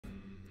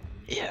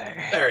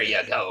Yeah. There you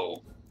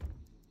go.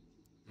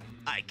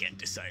 I can't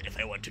decide if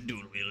I want to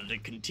dual wield or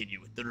continue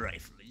with the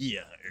rifle.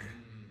 Yeah.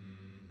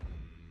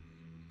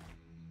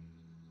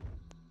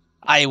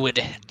 I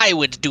would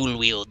dual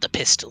wield the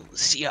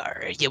pistols.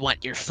 Yar, you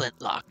want your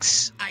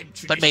flintlocks. I'm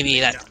But maybe traditionally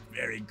that not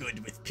very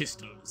good with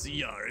pistols.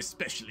 Yeah,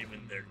 especially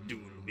when they're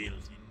dual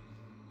wielded.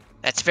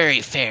 that's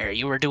very fair.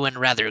 You were doing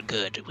rather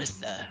good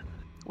with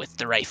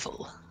the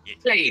rifle.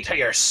 Play to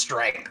your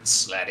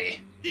strengths,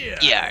 laddie. Yeah.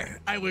 Yeah.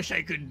 I wish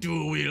I could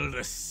dual wield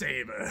a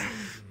saber.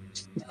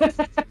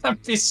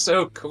 That'd be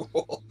so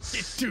cool.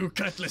 Get 2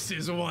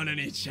 cutlasses, 1 in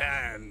each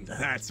hand.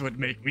 That's what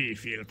make me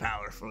feel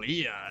powerful.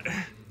 Yeah.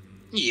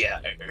 Yeah.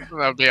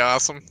 That'd be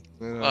awesome.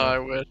 I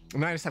would. I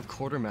mean, I just have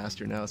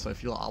quartermaster now, so I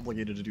feel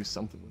obligated to do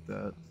something with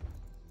that.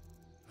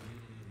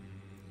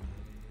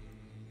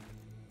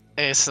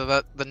 Hey,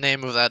 so the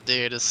name of that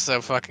dude is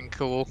so fucking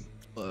cool.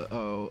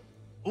 Oh.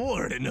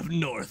 Warden of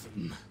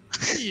Northam.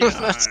 That's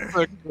Yeah.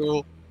 so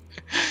cool.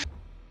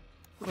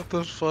 What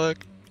the fuck?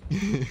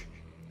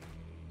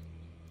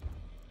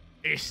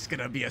 It's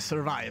gonna be a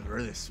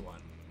survivor, this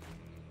one.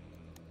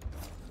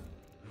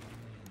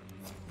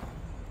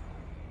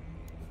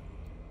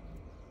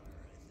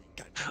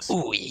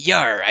 Ooh,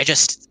 yar! I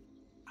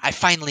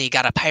finally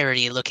got a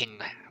piratey-looking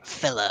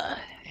fella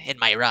in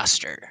my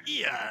roster.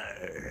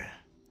 Yeah.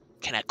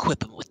 Can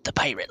equip him with the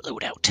pirate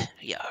loadout.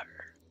 Yar.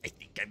 I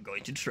think I'm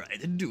going to try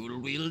the dual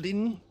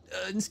wielding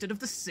instead of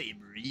the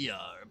saber. Yeah.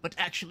 But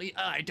actually,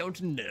 I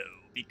don't know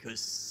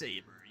because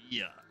saber.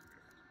 Yeah.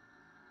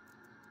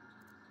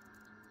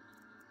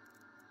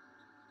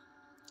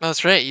 Oh,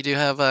 that's right. You do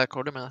have a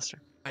quartermaster.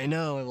 I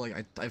know,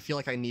 like I feel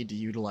like I need to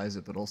utilize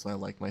it, but also I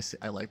like my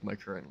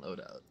current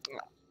loadout.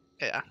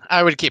 Yeah,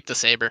 I would keep the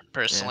saber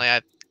personally.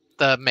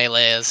 The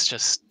melee is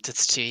just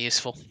it's too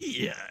useful.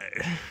 Yeah.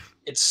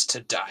 It's to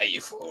die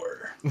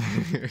for.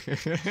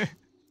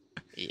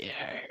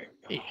 Yeah.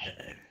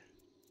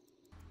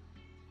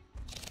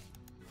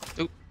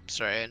 Oop,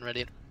 sorry, I ain't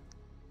ready.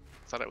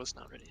 Thought I was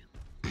not ready.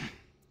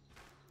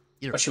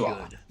 You're But you good,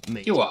 are.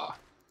 mate. You are.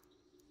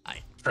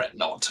 I- Fret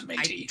not,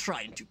 matey. I'm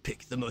trying to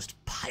pick the most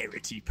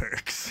piratey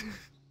perks.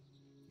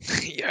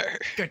 Yar.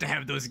 Got to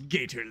have those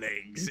gator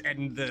legs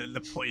and the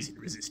poison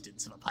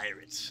resistance of a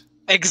pirate.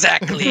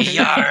 Exactly,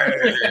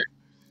 yar.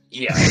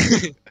 Yeah.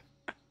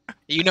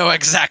 You know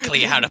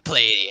exactly how to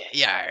play,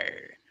 yar.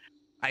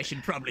 I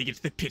should probably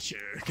get the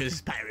pitcher,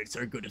 because pirates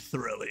are good at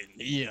throwing.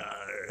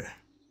 Yar.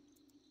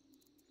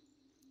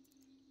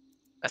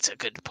 That's a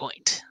good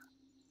point.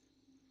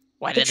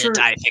 Why Pitcher- didn't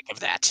I think of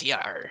that,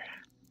 yar?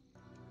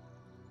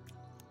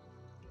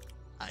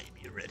 I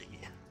be ready.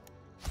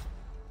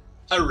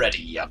 A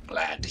ready young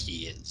lad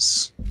he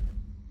is.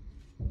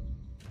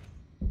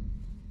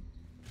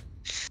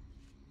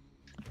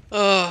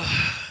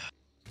 Oh.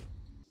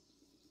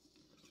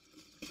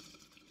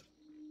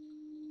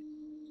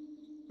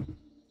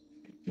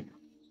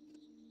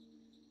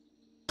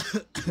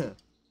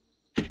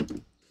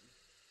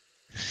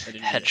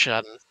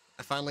 Headshot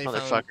I finally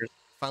motherfuckers.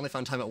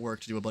 found time at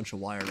work to do a bunch of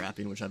wire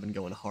wrapping, which I've been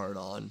going hard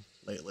on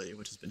lately,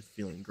 which has been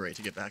feeling great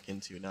to get back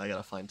into. Now I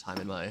gotta find time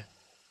in my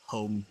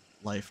home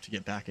life to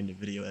get back into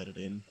video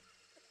editing.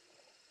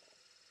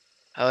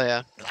 Hell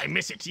yeah. I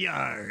miss it,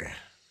 yar.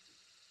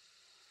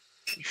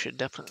 You should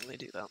definitely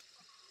do that.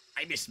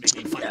 I miss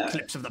making fun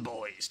clips of the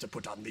boys to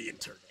put on the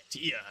internet,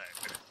 yar.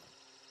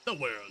 The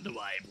World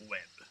Wide Web.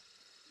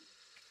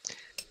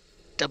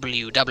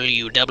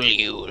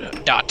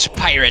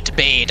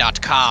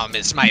 www.piratebay.com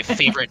is my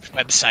favorite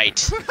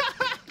website.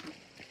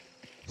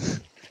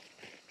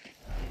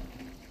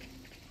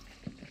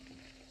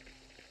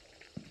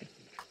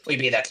 We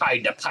be the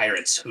kind of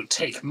pirates who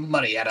take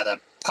money out of the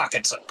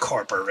pockets of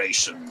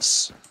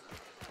corporations.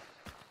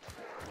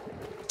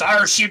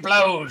 There she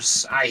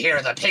blows! I hear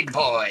the pig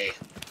boy!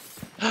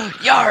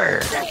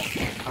 Yar!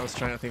 I was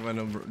trying to think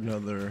of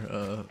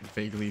another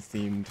vaguely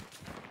themed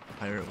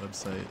pirate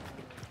website.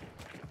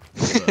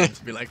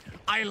 To be like,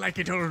 I like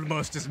it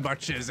almost as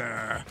much as,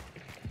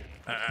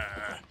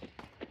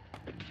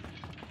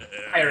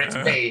 Pirate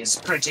Bay is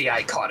pretty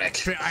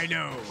iconic. I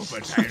know,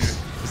 but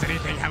does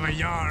anything have a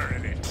yar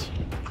in it?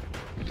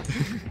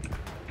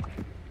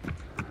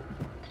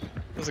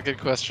 That's a good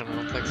question. I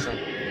don't think so.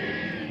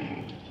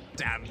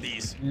 Damn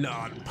these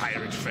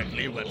non-pirate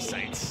friendly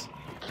websites.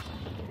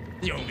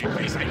 The only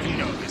place I can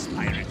go is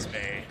Pirates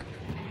Bay.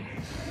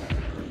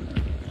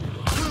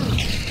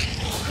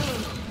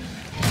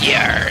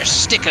 Yar!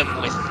 Stick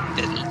him with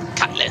the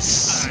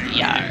cutlass.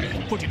 Yar!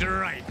 Put it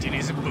right in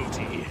his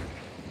booty.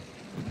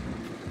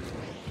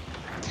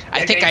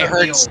 I think I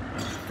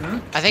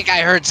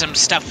heard some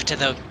stuff to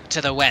the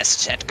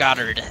west at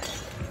Goddard.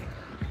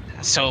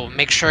 So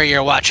make sure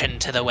you're watching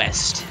to the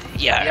west.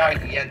 Yar!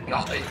 Yeah,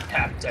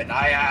 Captain,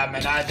 I am,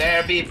 and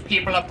there be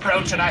people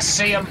approaching, I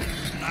see them.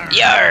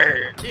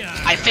 Yar! Yeah,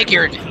 I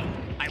figured.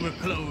 I will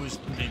close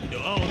the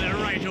window. Oh, they're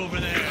right over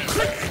there.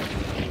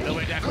 No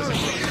way, that was a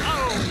close.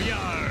 Oh,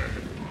 yar!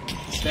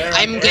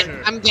 I'm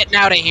getting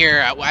out of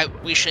here.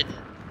 We should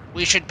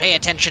pay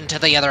attention to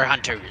the other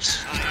hunters.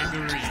 I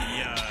agree,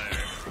 yar.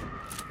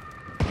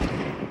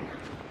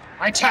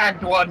 I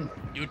tagged one.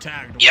 You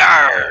tagged one.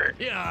 Yarr!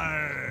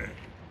 Yarr!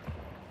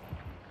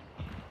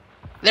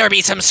 There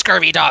be some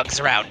scurvy dogs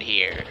around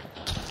here.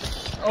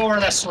 Over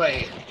this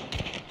way.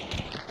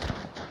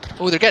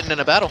 Oh, they're getting in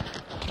a battle.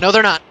 No,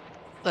 they're not.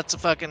 That's a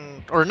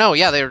fucking... Or no,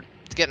 yeah, they're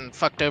getting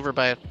fucked over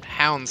by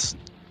hounds.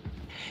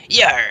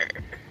 Yarr!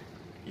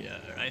 Yeah,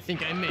 I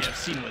think I may have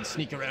seen one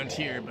sneak around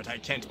here, but I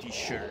can't be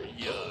sure.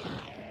 Yarr.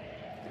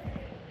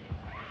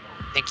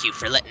 Thank you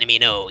for letting me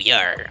know,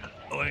 yarr.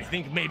 Oh, I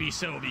think maybe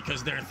so,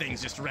 because their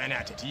things just ran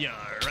at it.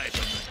 Yarr, right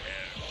over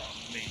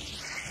there. Mate.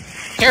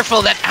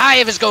 Careful, that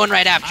hive is going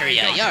right after you,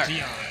 I got yarr.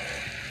 it, yarr.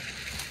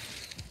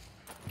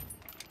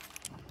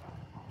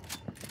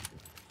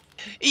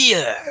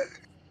 Yarr.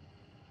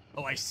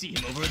 Oh, I see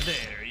him over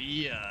there.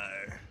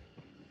 Yarr.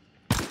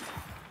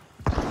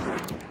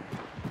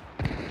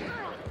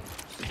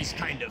 He's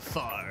kind of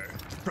far.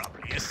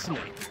 Probably a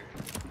sniper.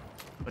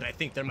 But I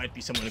think there might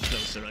be someone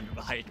closer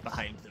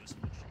behind those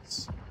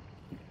bushes.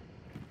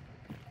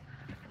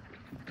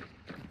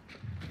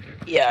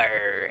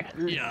 Yarr.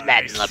 Yeah, I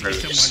Madden see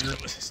lovers.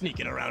 someone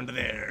sneaking around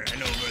there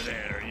and over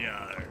there.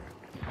 Yarr.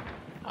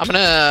 I'm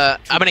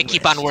gonna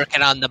keep on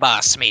working on the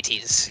boss,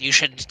 mateys. You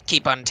should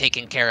keep on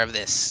taking care of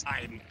this.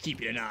 I'm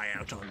keeping an eye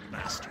out on the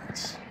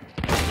bastards.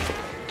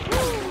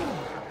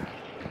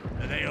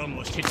 They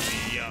almost hit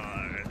me,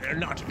 Yarr. They're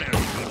not very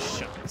good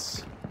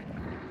shots.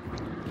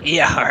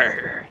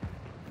 Yarr.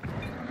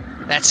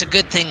 That's a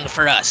good thing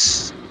for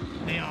us.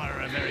 They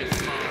are a very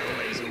far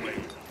ways away,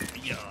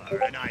 though,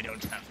 Yarr, and I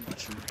don't have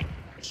much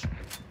range.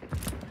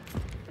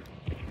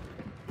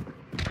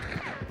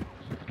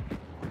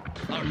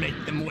 I'll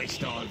make them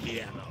waste all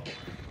the ammo.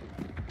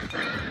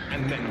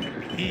 And then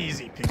there'll be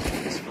easy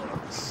pickings for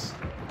us.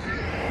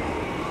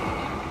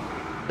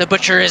 The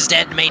butcher is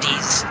dead,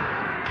 mateys.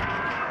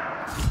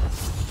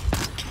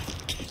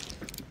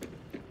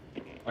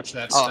 Watch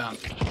that Oh. stump.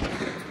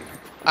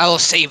 I will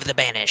save the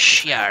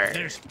banish, yarr.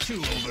 There's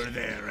two over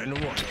there and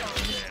one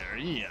over there,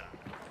 yeah.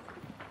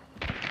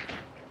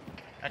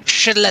 That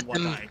Should is let what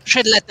them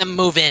I-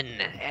 move in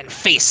and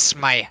face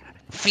my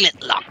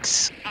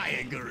flintlocks I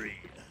agree.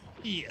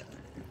 Yeah.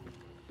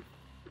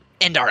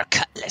 and our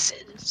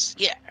cutlasses.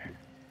 Yeah.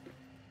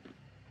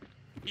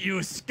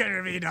 You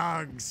scurvy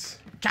dogs!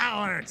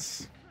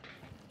 Cowards!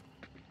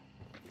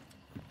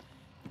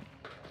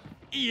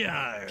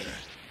 Yarr!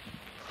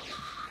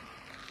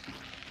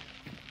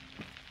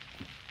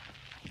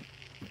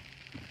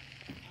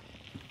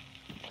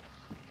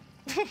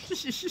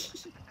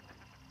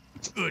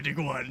 Good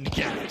one,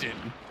 Captain.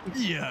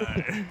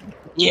 Yarr!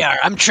 Yeah,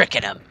 I'm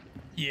tricking him.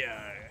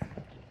 Yarr!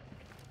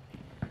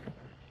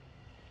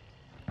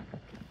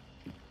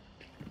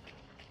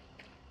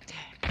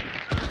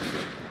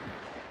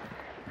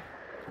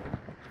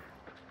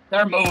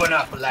 They're moving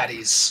up,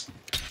 laddies.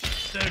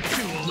 They're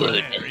two over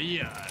Good. there,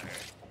 yarr!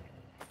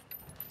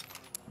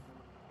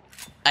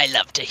 I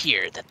love to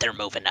hear that they're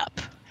moving up.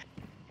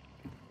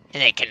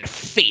 And they can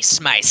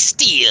face my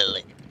steel.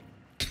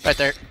 Right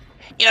there.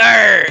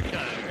 Yarr!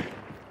 Yarr!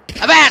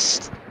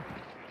 Avast!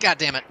 God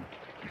damn it.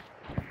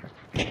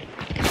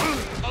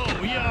 Oh,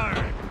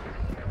 yarr!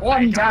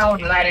 One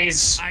down,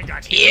 laddies. I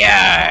got hit.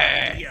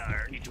 Yeah.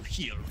 Yarr, need to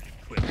heal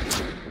real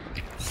quick.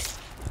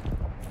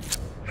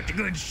 But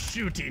good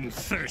shooting,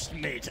 first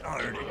mate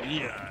Arden,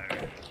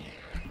 yarr.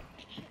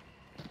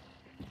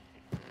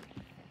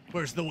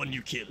 Where's the one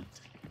you killed?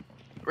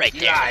 Right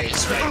there.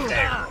 Guys, right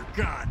there. Oh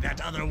god,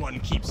 that other one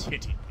keeps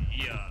hitting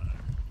me, yarr.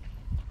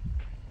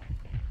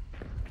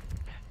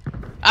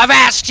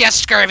 Avast, you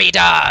scurvy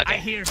dog! I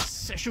hear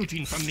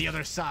shooting from the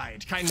other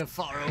side, kind of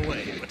far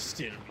away, but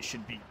still, we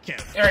should be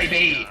careful. There he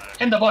be,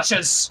 in the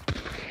bushes.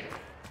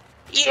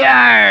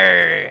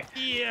 Yarr!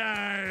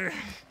 Yarr!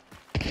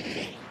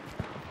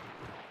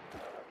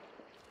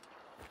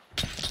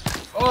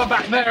 Oh,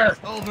 back there.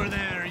 Over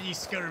there, ye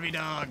scurvy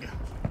dog.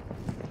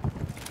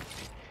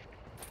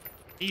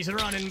 He's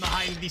running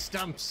behind the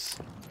stumps.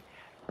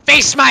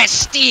 Face my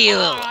steel!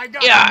 Oh, I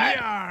got Yarr!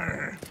 him,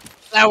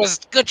 yarr! That was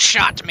good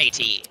shot,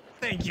 matey.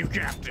 Thank you,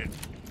 Captain.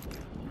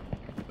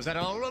 Was that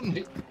all of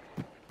them?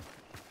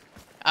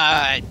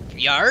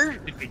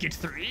 Yarr? Did we get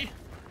 3?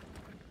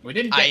 We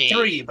didn't get I-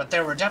 3, but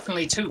there were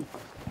definitely 2.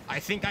 I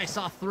think I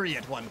saw 3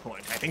 at one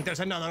point. I think there's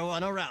another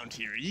one around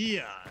here.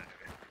 Yeah.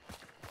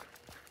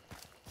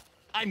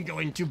 I'm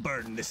going to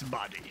burn this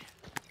body.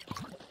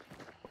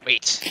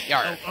 Wait,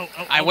 Yarr. Oh,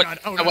 I would- God.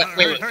 Oh, I no, would- no, wait,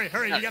 hurry, wait. hurry,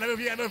 hurry. You gotta move,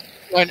 you gotta move.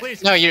 No,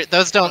 Please. no,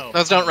 those don't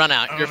Oh, run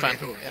out. You're okay, fine.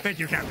 cool. Yeah. Thank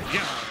you, Captain.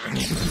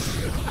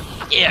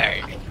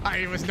 Yeah. Yarr.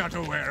 I was not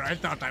aware. I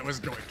thought I was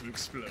going to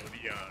explode.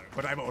 Yeah.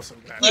 But I'm also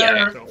glad.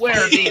 Yeah. I'm so Where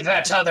far. be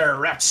that other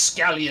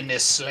rapscallion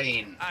is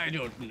slain? I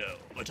don't know,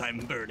 but I'm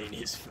burning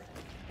his friend.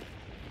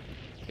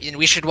 And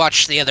we should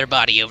watch the other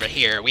body over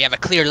here. We have a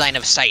clear line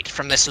of sight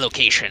from this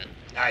location.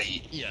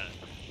 Aye. Yeah.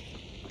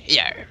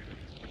 Yarr.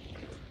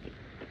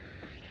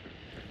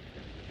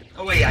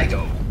 Away I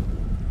go.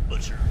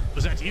 Butcher,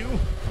 was that you?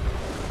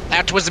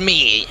 That was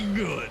me.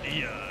 Good,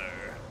 yeah.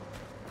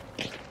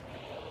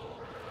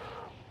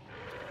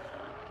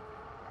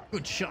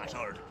 Good shot,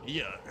 Art.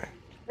 Yeah.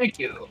 Thank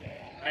you.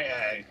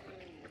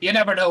 You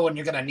never know when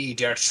you're gonna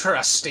need your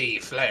trusty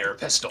flare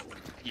pistol.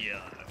 Yeah.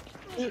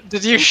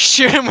 Did you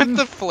shoot him with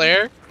the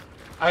flare?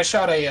 I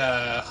shot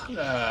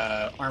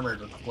a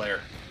armored with a flare.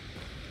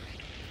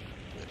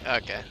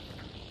 Okay.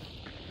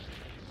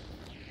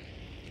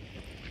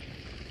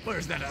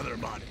 Where's that other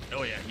body?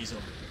 Oh yeah, he's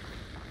over.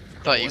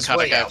 Thought you It's caught a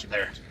way guy. out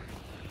there.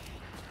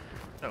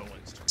 No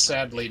one's.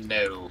 Sadly,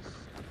 no.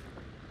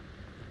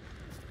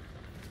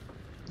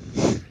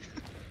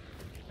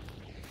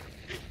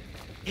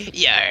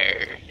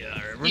 Yarr.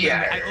 Yeah. Remember,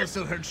 Yeah. I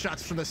also heard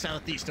shots from the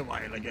southeast a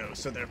while ago,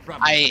 so they're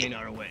probably coming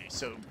our way.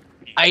 So.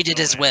 I did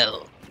as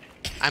well.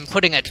 I'm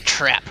putting a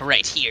trap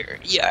right here.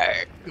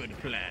 Yarr. Good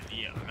plan.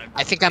 Yeah.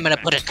 I think I'm gonna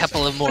put a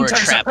couple of more Hunters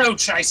traps.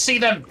 approach! I see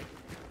them!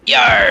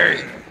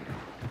 Yarr!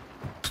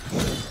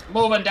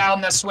 Moving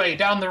down this way,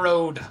 down the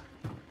road.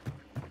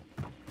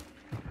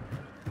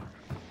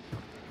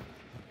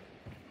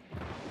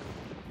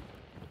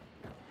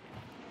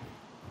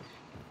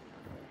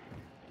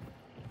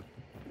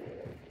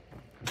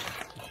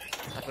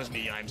 That was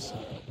me, Imes.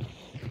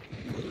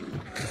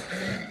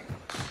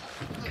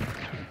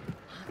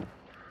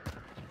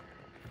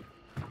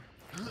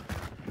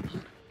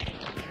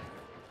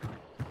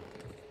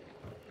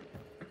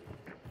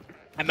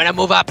 I'm gonna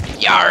move up.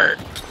 Yarr!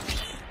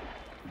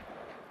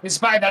 He's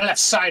by the left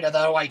side of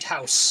the White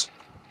House.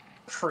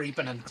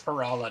 Creeping and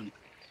crawling.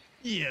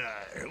 Yeah.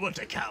 What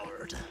a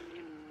coward.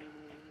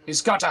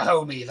 He's got a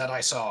homie that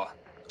I saw.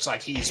 Looks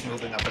like he's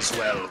moving up as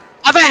well.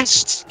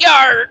 Avast!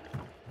 Yarr!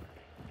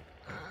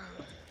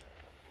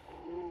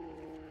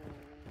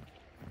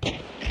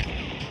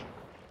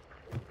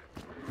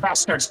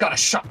 Bastard's got a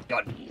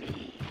shotgun.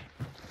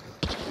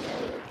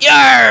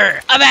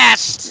 Yarr!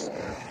 Avast!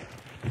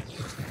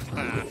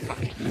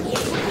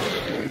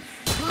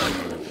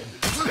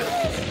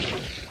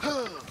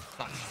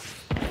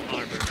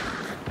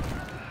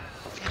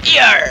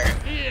 Yarr!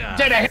 Yeah.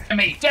 Dead ahead of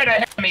me! Dead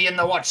ahead of me in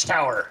the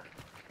watchtower!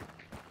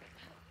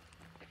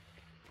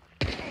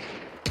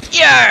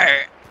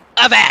 Yarr!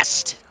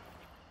 Avast!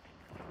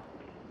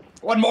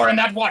 One more in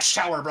that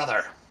watchtower,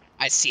 brother!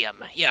 I see him.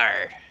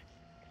 Yarr.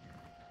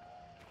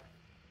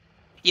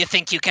 You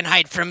think you can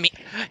hide from me?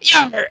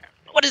 Yarr!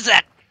 What is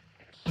that?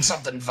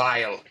 Something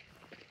vile.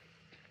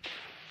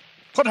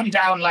 Put him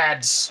down,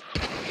 lads!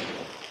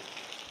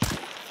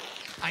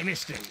 I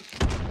missed him.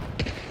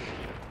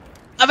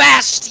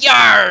 Avast!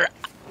 Yarr!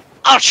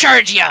 I'll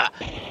charge ya!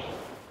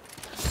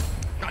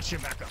 Got your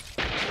back up.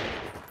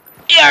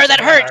 Yarr, that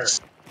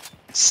hurts!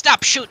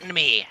 Stop shooting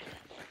me!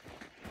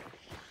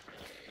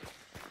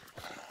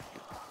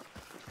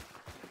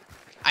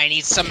 I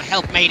need some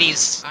help,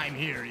 mateys. I'm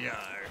here, Yar.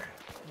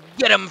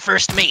 Get 'em,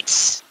 first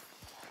mates.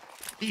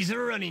 He's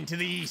running to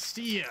the east,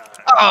 yeah.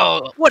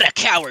 Oh, what a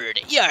coward!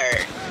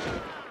 Yarr!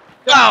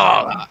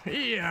 Oh!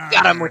 Yeah.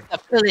 Got him with the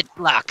village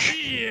lock.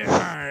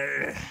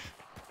 Yeah.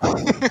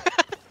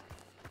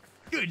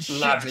 Good shot,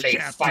 Lovely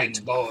Captain.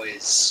 fight,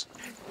 boys.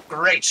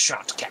 Great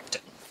shot,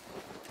 Captain.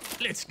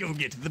 Let's go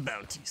get the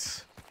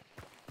bounties.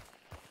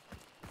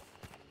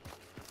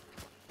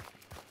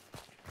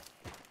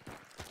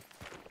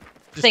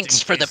 Just Thanks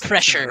in for the case there's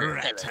pressure. a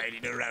rat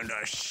hiding around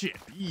our ship,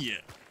 yeah.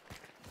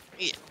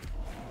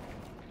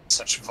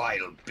 Such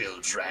vile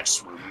bilge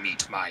rats will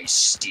meet my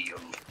steel.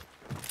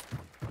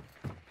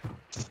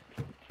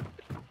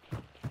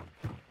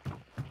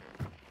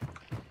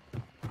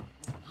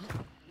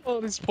 Oh,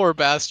 these poor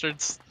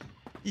bastards.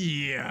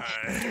 Yeah.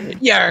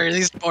 Yarr,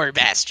 these poor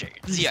bastards.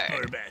 These Yarr.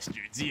 poor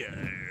bastards, yeah.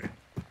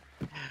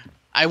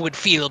 I would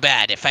feel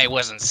bad if I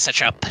wasn't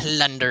such a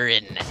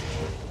blundering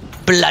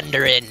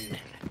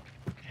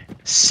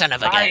son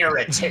of a gun.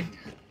 Pirating!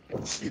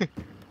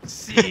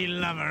 Sea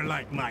lover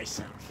like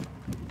myself.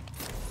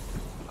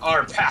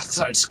 Our paths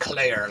are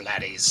clear,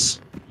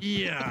 laddies.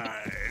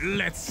 Yeah,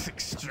 let's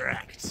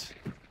extract.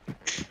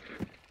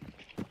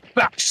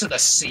 Back to the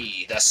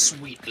sea, the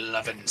sweet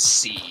loving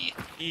sea.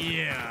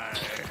 Yeah.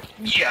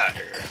 Yeah.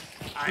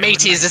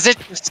 Mateys, is it?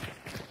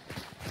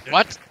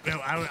 What? No,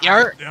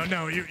 Yarr.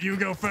 No, you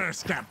go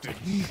first, Captain.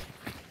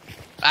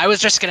 I was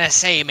just gonna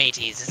say,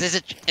 mateys, is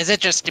it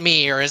just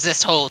me, or is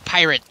this whole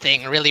pirate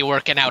thing really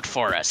working out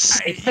for us?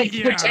 I think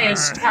Yeah. it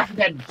is,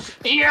 Captain.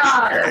 I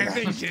Yeah.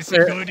 think it's a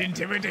good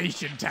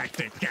intimidation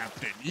tactic,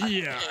 Captain.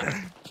 Yeah.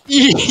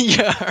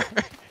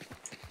 Yarr.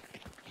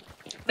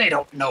 They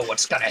don't know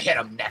what's gonna hit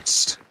them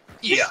next.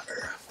 Yeah.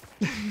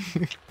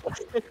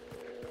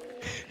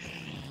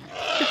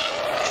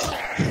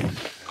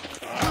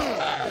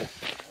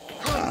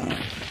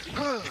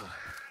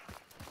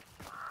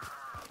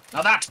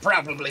 Now that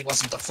probably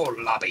wasn't the full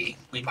lobby.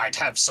 We might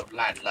have some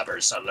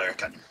landlubbers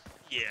a-lurking.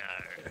 Yeah.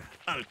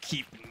 I'll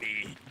keep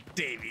me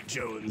Davy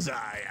Jones'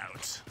 eye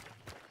out.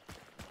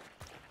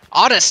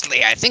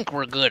 Honestly, I think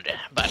we're good,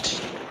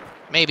 but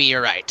maybe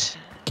you're right.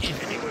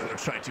 If anyone would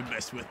try to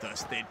mess with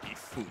us, they'd be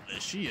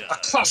foolish, yeah. A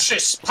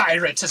cautious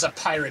pirate is a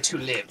pirate who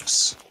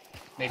lives.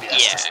 Maybe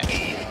that's Yeah. just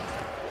me.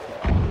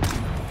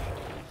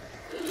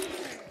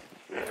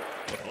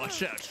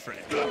 Watch out,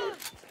 friend.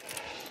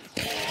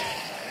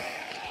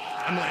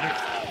 I'm later.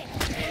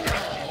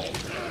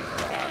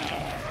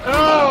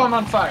 Oh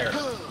I'm on fire.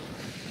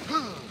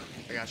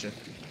 I gotcha.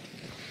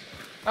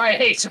 I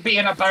hate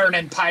being a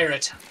burning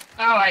pirate.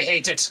 Oh, I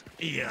hate it.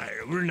 Yeah,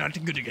 we're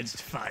not good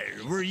against fire.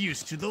 We're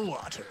used to the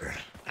water.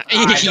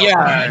 I don't Yeah.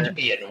 mind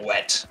being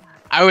wet.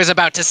 I was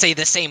about to say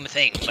the same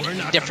thing, We're but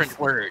not different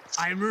words.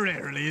 I'm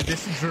rarely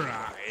this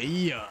dry,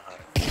 yeah.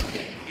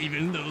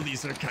 Even though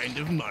these are kind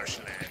of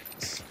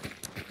marshlands.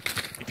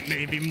 It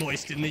may be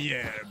moist in the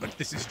air, but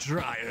this is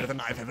drier than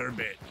I've ever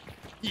been.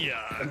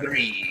 Yeah.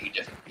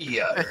 Agreed.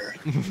 Yarr.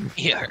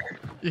 Here.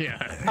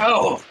 Yeah.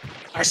 Oh,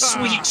 our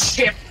sweet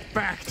ship.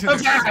 Back to the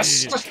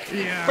Avast!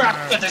 sea. Yeah.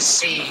 Back to the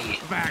sea.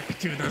 Back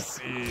to the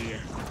sea.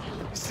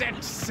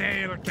 Set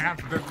sail,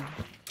 Captain.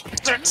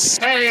 Set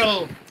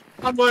sail.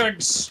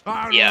 Onwards.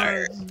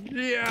 Yarr.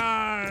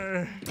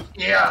 Yeah.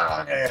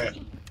 Yeah.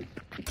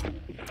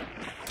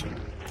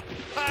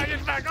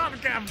 Get back on,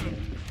 Captain.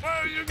 Where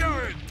are you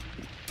going?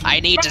 I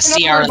need to Back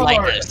see our overboard.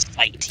 line of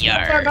sight,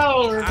 Yar.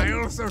 I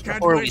also can't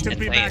Before we wait to be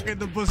complain. back in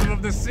the bosom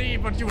of the sea,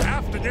 but you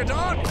have to get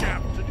on,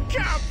 Captain.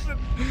 Captain.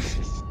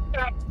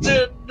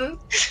 Captain.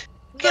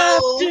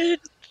 Captain!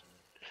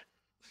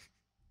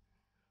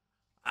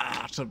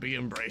 Ah, to be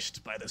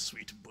embraced by the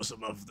sweet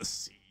bosom of the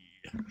sea.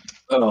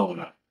 Oh,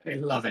 I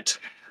love it.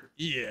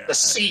 Yeah. The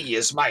sea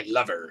is my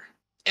lover,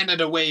 and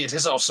in a way it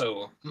is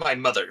also my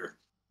mother.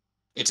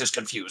 It is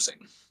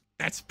confusing.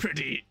 That's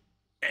pretty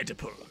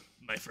edible,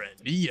 my friend.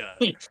 Yeah.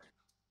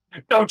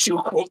 Don't you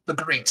quote the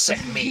Greeks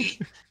at me,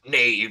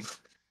 knave.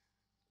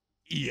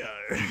 Yeah.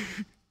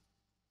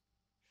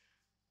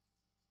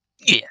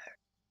 Yeah.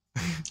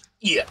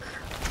 Yeah.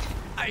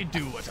 I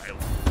do what I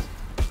want.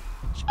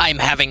 I'm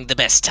having the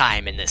best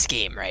time in this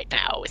game right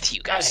now with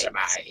you guys. As am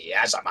I.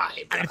 As am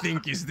I. I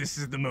think this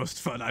is the most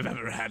fun I've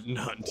ever had in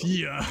Hunt.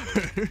 Yeah.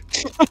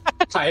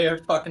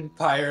 Pirate fucking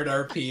pirate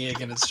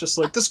RPing, and it's just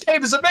like, this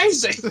game is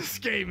amazing. This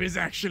game is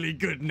actually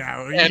good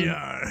now. And-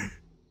 Yeah.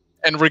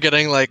 And we're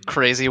getting like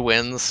crazy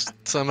wins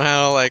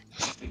somehow. Like,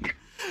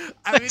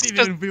 I mean, It's even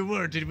just- if we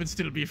weren't, it would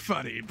still be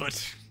funny, but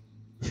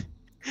it's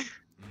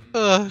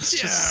Yeah.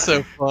 just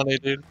so funny,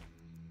 dude.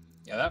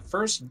 Yeah, that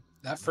first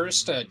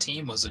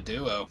team was a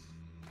duo.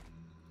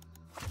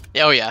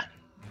 Oh yeah.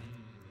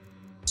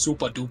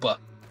 Super duper.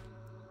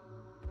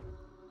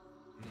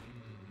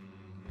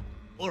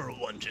 or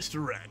one just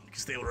ran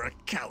because they were a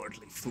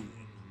cowardly fool.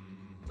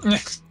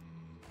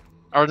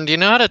 Arden, do you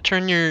know how to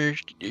turn your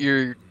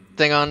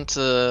thing on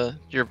to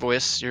your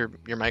voice, your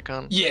mic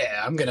on?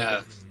 Yeah, I'm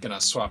gonna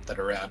swap that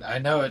around. I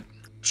know it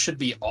should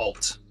be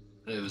Alt.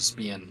 It was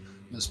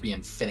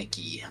being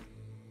finicky.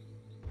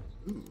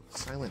 Ooh,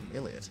 silent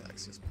melee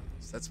attacks.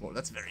 That's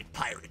very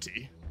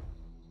piratey.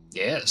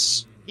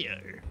 Yes. Yeah.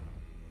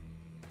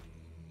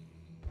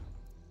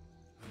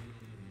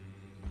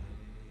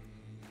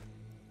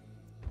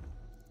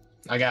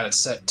 I got it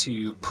set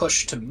to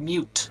push to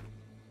mute.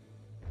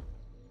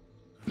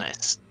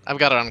 Nice. I've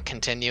got it on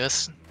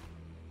continuous.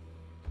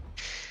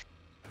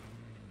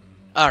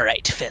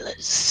 Alright,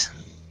 fellas.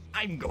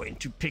 I'm going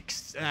to pick.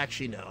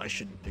 Actually, no, I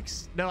shouldn't pick.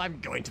 No, I'm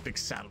going to pick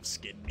saddle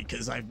skin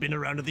because I've been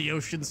around the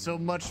ocean so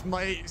much,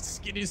 my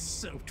skin is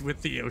soaked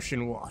with the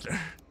ocean water.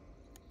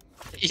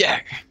 Yeah.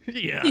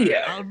 Yeah.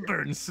 Yeah. I'll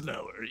burn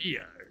slower.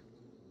 Yeah.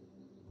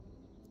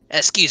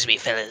 Excuse me,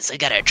 fellas. I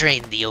gotta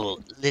drain the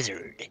old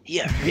lizard.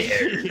 Yeah.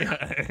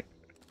 Yeah.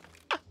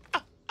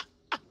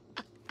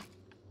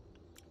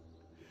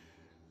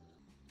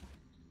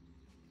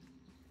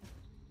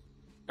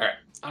 Alright.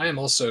 I am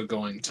also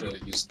going to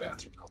use the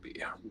bathroom. I'll be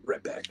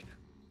right back.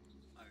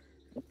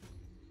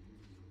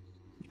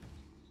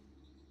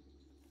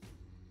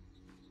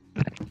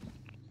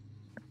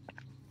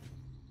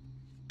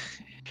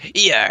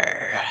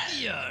 Yarr.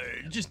 Yeah.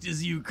 Just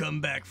as you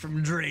come back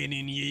from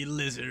draining ye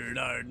lizard,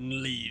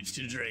 Arden leaves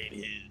to drain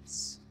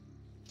his.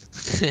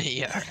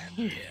 Yarr.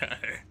 Yeah.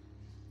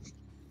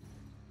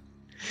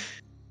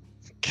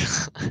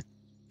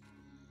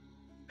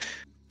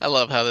 I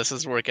love how this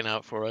is working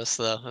out for us,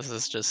 though. This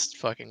is just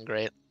fucking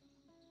great.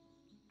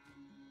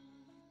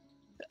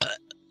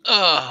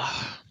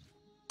 Ugh.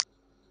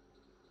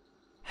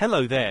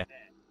 Hello there.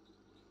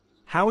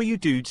 How are you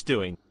dudes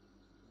doing?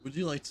 Would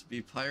you like to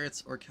be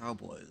pirates or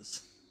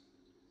cowboys?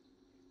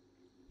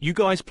 You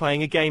guys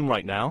playing a game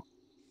right now?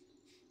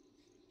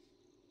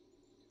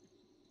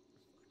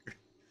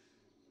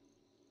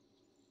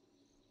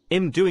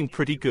 I'm doing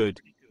pretty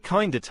good.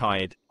 Kinda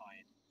tired.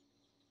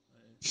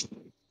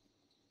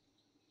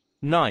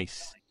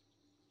 Nice.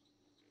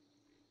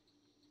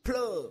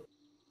 Plug,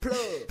 plug,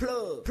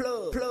 plug,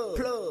 plug, plug,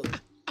 plug.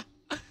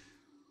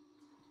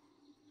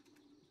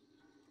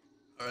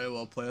 Alright,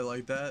 well, play it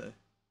like that.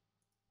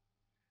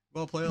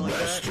 Well, play it like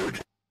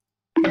that.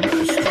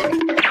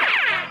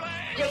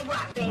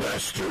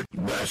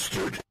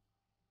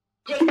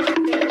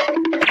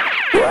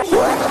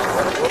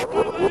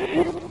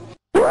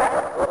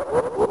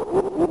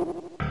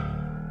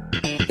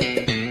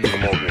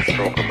 I'm over here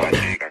stroking my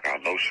dick. I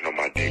got lotion on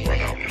my dick right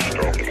now. I'm just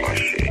stroking my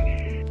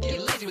shit.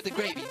 You lazy with the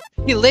gravy.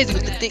 You lazy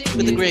with the dick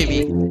with the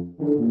gravy.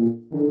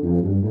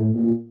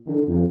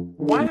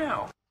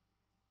 Wow.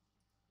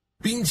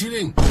 冰淇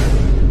淋。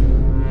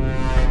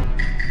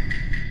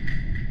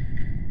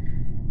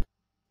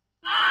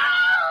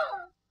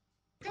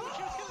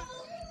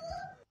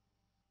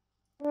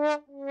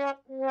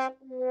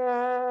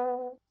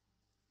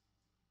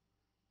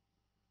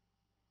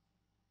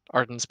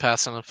Arden's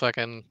passing a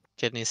fucking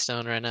kidney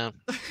stone right now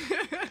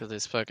because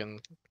he's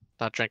fucking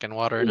not drinking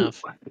water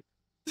enough.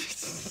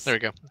 There we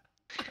go.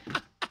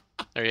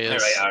 There he Here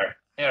is. we are.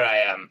 Here I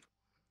am.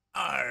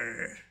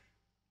 Arr.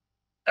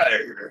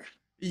 Arr.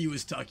 He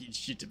was talking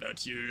shit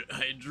about your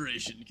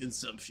hydration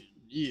consumption.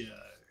 Yeah.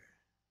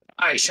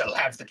 I shall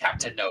have the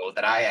captain know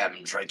that I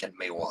am drinking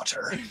me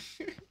water.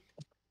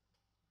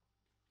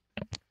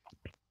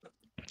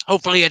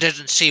 Hopefully it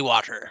isn't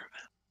seawater.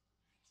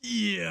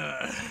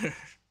 Yeah.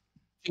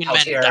 Out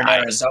here in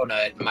Arizona,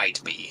 it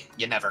might be.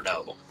 You never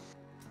know.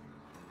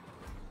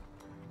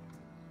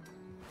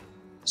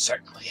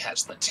 Certainly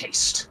has the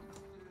taste.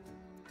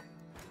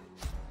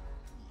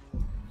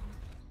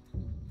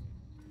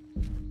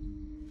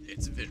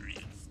 It's very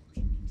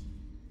unfortunate.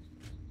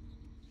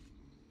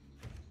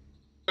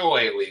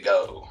 Away we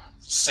go,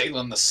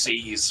 sailing the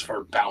seas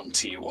for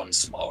bounty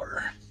once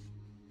more.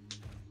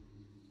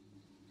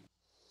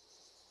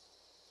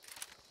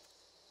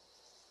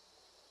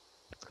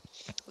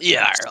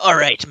 Yeah,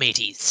 alright,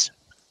 mateys.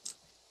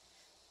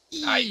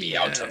 I be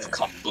out of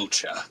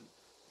kombucha.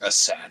 A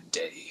sad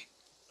day.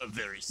 A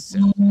very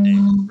sad day,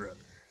 brother.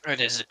 It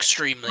is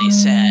extremely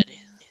sad.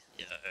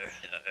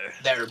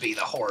 There be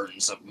the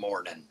horns of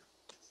morning.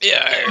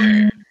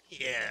 Yeah.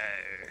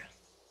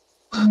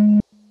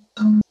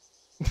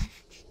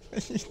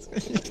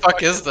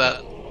 Fuck is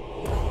that?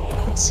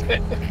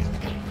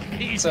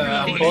 It's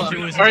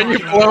Aren't you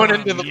blowing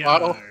into the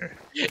bottle?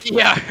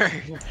 Yeah.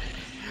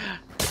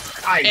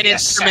 I An be a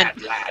instrument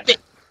sad lad. fit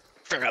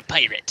for a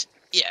pirate.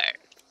 Yeah.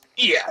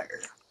 Yeah.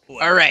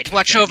 Alright,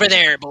 watch over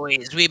there,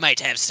 boys. We might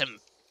have some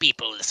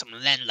people, some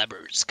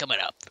landlubbers coming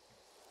up.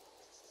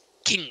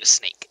 King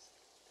Snake.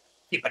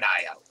 Keep an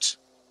eye out.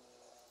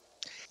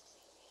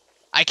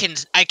 I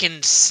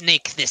can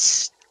snake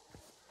this.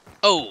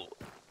 Oh,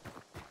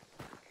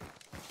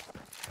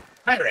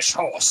 Irish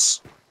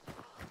horse.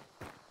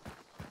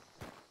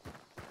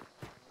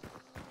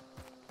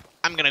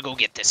 I'm gonna go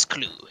get this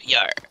clue.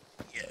 Yar.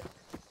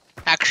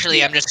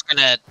 Actually, I'm just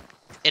gonna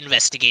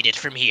investigate it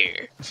from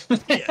here.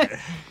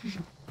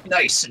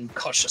 Nice and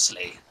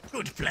cautiously.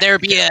 Good plan.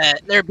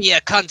 There be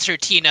a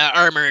concertina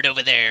armored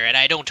over there, and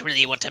I don't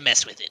really want to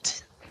mess with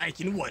it. I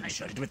can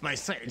one-shot it with my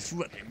science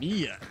weapon.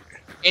 Yeah.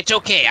 It's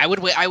okay. I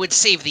would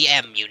save the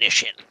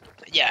ammunition.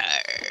 Yeah.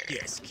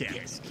 Yes, Cap.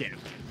 Yes, Cap.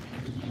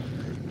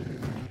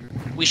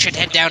 We should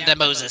head down to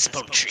Moses'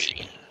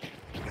 Poultry.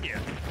 Yeah.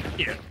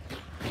 Yeah.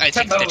 I To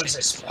think that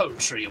Moses'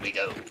 poultry we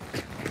go.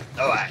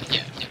 Alright.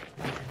 yeah.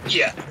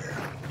 Yeah.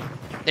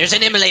 There's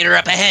an immolator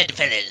up ahead,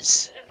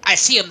 fellas. I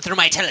see him through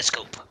my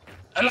telescope.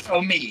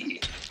 Allow me.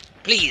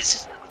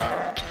 Please.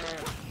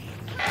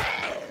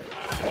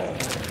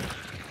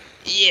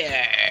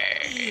 Yeah.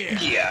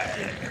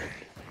 Yeah.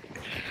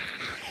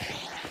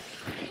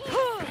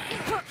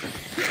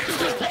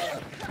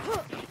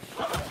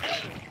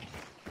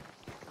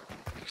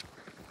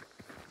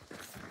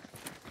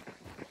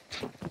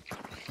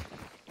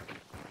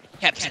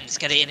 Captain's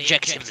gotta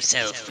inject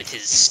himself with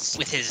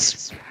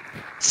his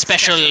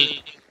special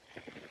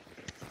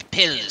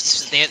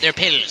pills. They're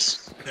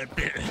pills.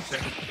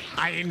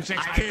 I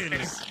inject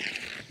pills.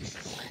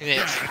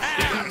 Yeah.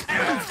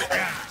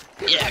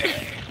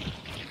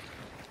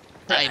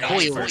 I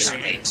boil First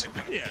them. mate.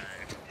 Yeah.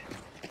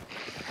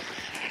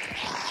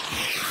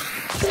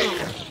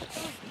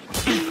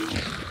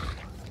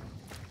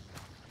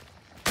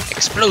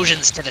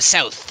 Explosions to the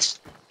south.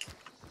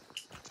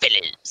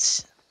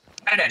 Fellas.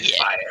 Cannon Yeah.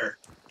 fire.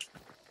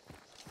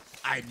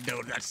 I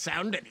know that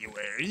sound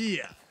anywhere.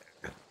 Yeah.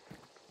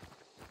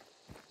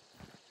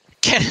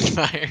 Cannon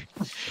fire.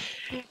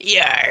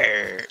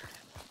 Yarr.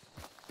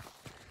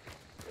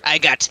 I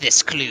got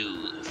this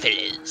clue,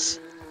 fellas.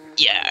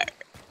 Yarr.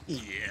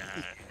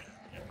 Yeah.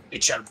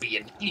 It shall be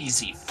an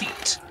easy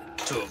feat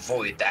to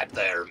avoid that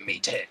there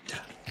meathead.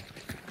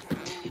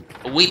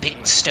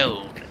 Weeping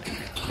stone.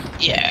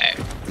 Yeah.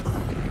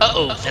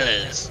 Uh-oh,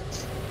 fellas.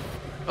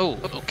 Oh,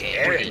 okay.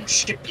 Air we're in in.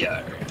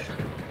 shipyard.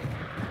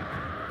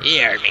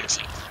 Yeah,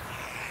 matey.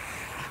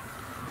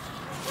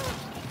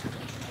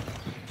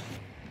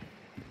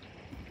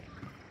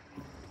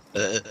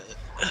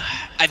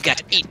 I've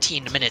got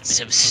 18 minutes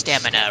of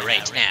stamina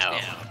right now.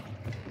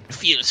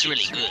 Feels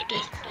really good.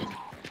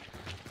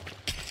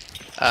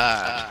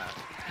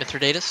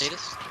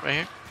 Mithridatus? Right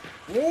here?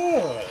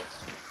 Whoa!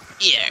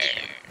 Yeah.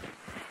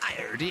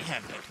 I already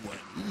have that one.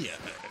 Yeah.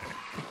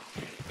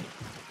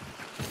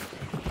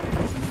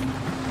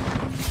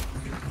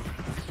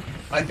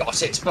 I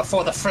got it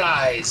before the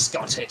flies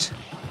got it.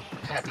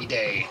 Happy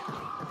day.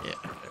 Yeah.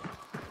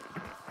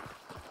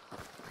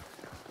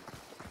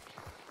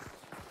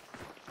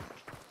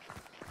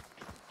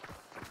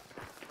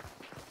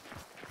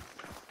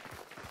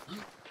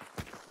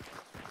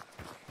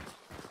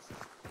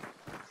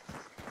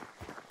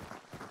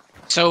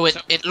 So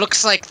it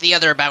looks like the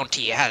other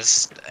bounty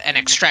has an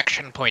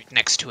extraction point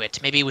next to it.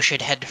 Maybe we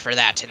should head for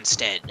that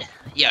instead.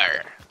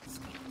 Yar.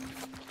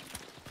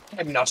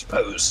 I'm not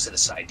opposed to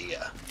this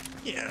idea.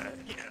 Yeah.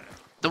 Yeah.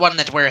 The one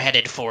that we're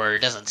headed for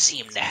doesn't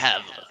seem to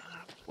have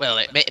Well,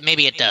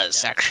 maybe it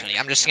does, actually.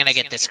 I'm just gonna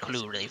get this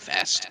clue really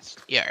fast.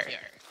 Yarr.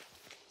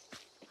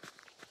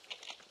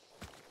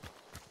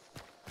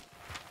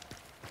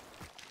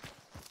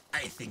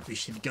 I think we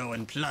should go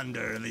and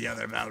plunder the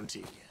other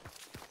bounty.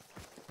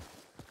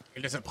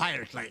 It is a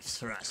pirate life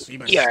for us. We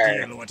must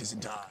Yarr. steal what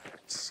isn't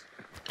ours.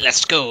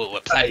 Let's go,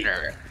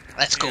 plunder.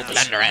 Let's go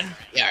plundering.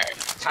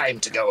 Yarr. Time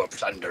to go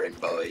a-plundering,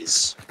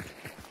 boys.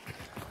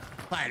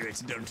 Pirates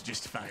don't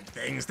just find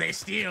things, they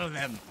steal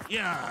them.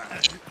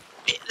 Yarr.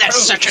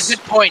 That's such a good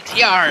point.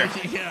 Yarr.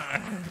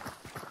 Yarr.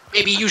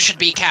 Maybe you should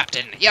be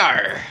captain.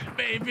 Yarr.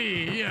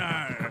 Maybe,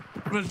 yarr.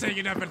 We'll take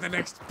it up at the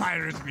next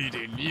pirate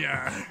meeting,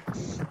 yarr.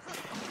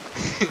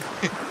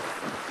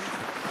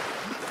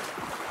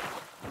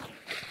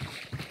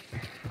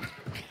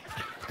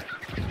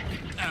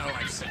 Oh,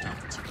 I've set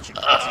off the two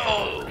chickens.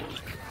 Oh.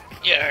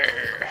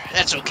 Yarr.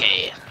 That's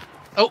okay.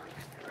 Oh.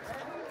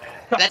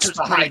 That's what's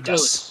behind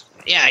us.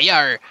 Yeah,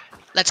 yarr.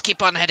 Let's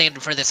keep on heading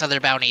for this other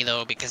bounty,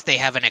 though, because they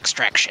have an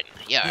extraction.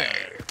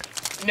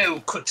 Yarr. No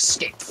quick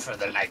escape for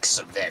the likes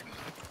of them.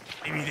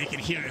 Maybe they can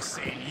hear us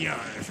saying yarr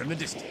from the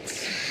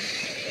distance.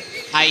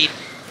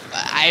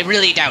 I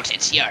really doubt it.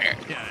 Yarr.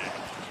 Yarr.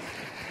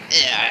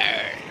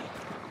 Yarr.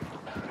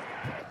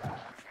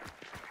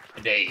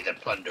 Today the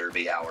plunder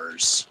be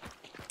ours.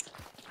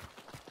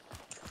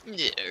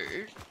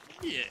 Yarr.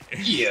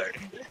 Yarr.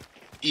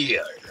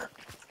 Here.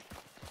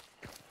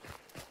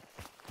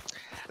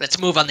 Let's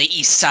move on the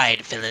east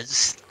side,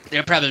 fellas.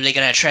 They're probably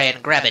gonna try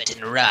and grab it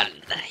and run.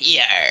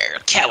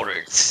 Yarr,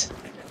 cowards.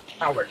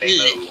 Cowardly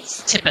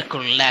move.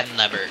 Typical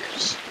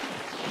landlubbers.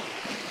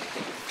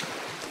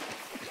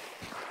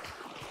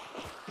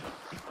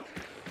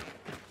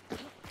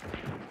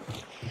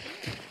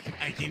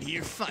 I can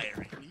hear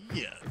firing.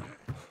 Yarr.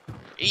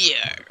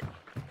 Yarr.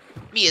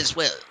 Me as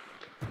well.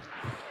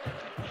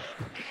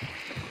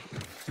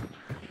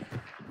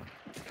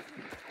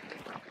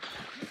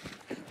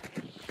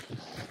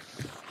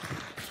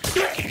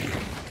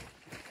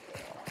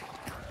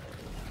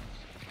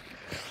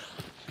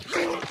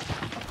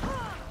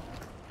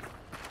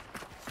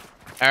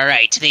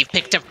 Alright, they've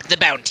picked up the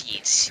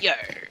bounties. Yarr.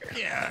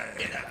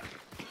 Yarr.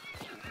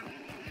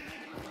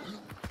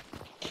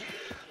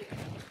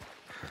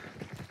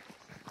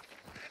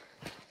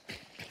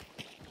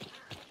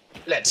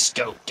 Let's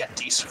go get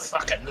these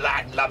fucking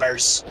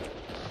landlubbers.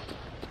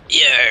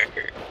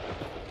 Yarr.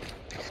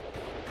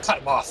 Cut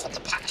them off at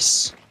the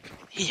pass.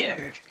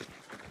 Yarr.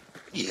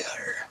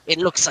 Here. It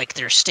looks like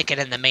they're sticking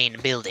in the main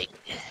building.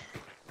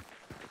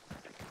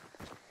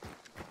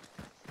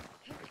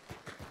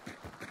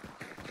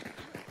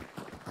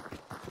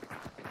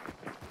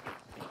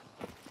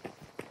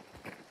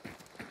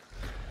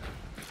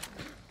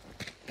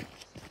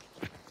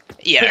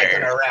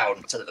 Turn Yarr.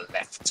 around to the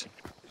left.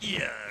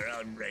 Yarr,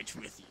 I'm right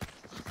with you.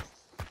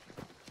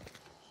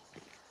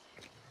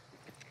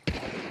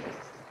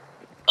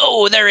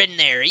 Oh, they're in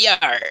there.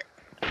 Yarr.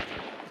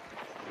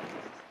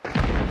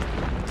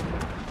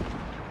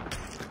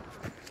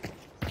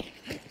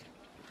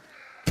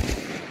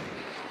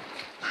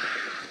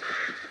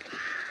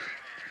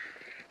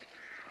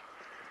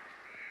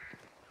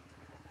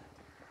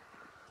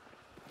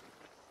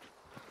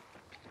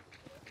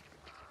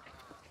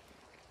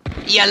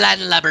 Ya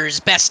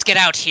landlubbers best get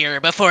out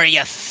here before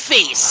you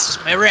face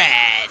my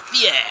wrath.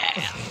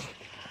 Yeah.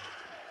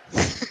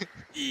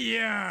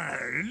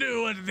 Yarr,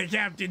 do what the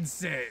captain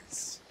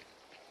says.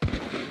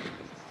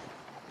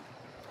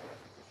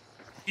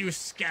 You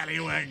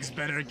scallywags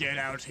better get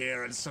out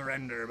here and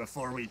surrender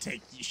before we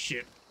take ye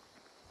ship.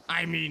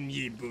 I mean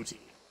ye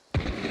booty.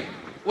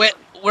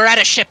 We're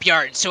at a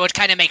shipyard, so it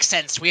kind of makes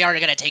sense. We are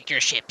gonna take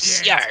your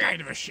ships. Yeah, Yarr. it's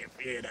kind of a ship,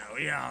 you know,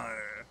 yarr.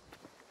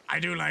 I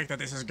do like that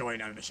this is going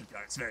down in the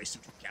shipyard. It's very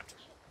suited, Captain.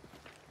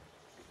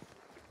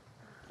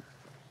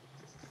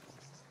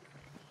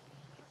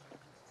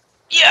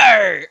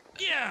 Yarr.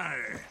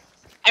 Yarr!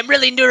 I'm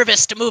really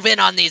nervous to move in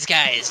on these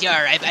guys.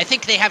 Yarr. I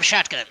think they have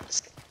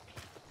shotguns.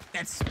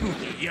 That's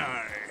spooky,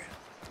 yarr.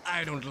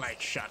 I don't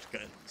like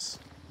shotguns.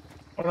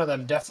 One of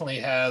them definitely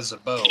has a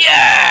bow.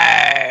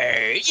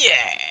 Yarr.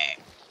 Yeah.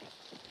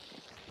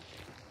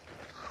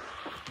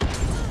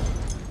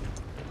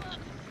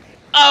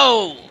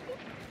 Oh.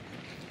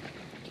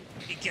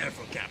 Be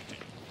careful, Captain.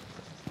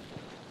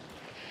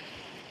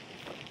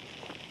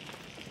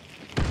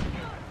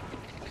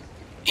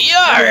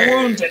 Yarr.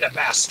 Wounded a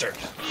bastard.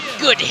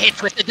 Good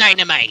hit with the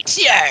dynamite.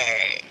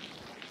 Yarr.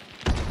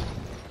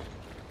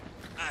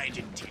 I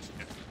didn't hit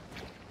enough.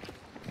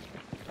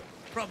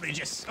 Probably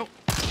just... Oh.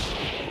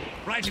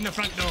 Right in the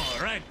front door,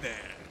 right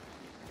there.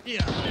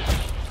 Yeah.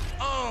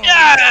 Oh,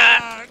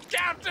 Ah! yarr,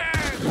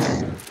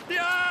 Captain!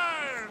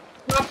 Yarr!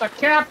 Not the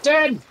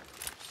captain!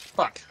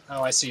 Fuck.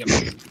 Oh, I see him.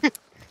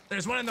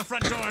 There's one in the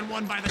front door and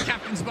one by the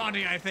captain's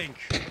body, I think.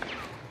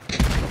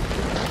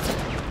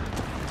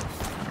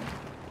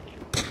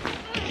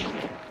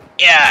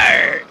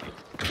 Yarr.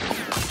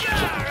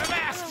 Yarr,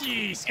 avast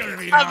ye,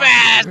 scurvy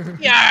Avast.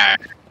 Yarr.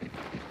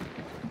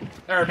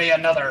 There be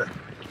another.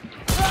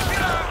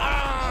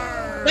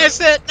 Yarr! Nice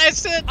hit,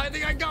 nice hit. I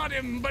think I got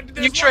him, but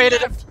there's one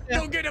traded him, left. yeah.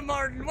 Go get him,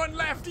 Martin. One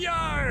left,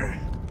 yar!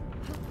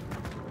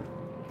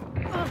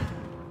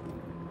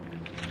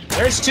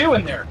 There's 2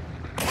 in there.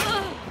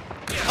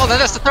 Oh,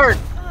 that's the third.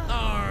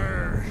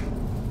 Arr.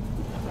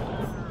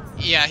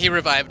 Yeah, he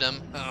revived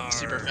him Arr.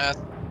 super fast.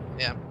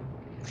 Yeah.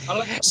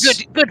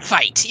 Alas. Good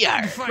fight,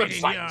 yeah. Good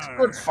Fighting, fight. yar.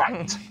 Good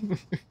fight.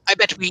 I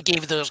bet we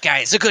gave those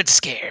guys a good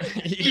scare.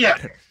 Yeah.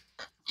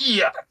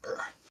 Yeah.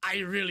 I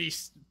really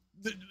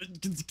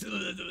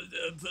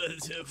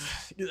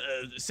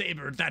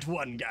sabered that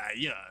one guy,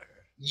 yar.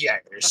 Yeah,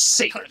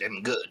 sabered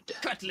him good.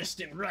 Cutlassed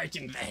him right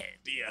in the head,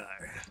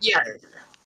 yar. Yeah.